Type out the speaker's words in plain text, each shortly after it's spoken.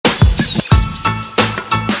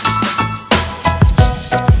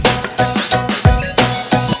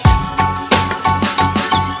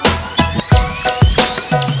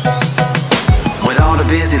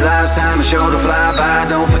sure to fly by.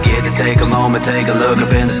 Don't forget to take a moment, take a look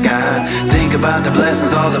up in the sky. Think about the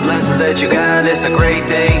blessings, all the blessings that you got. It's a great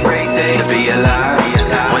day to be alive.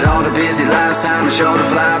 With all the busy lives, time is sure to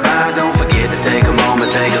fly by. Don't forget to take a moment,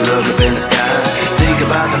 take a look up in the sky. Think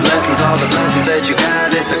about the blessings, all the blessings that you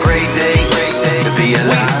got. It's a great day to be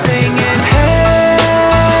alive. We singing, hey,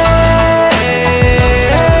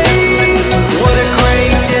 what a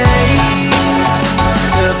great day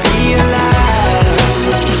to be alive.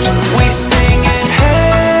 We singing,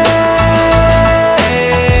 hey,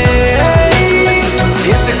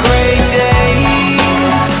 it's a great day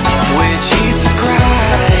with Jesus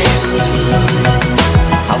Christ.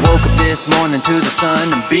 I woke up this morning to the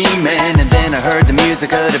sun and beaming, and then I heard the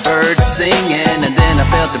music of the birds singing, and then I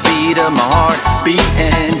felt the beat of my heart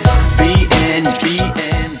beating.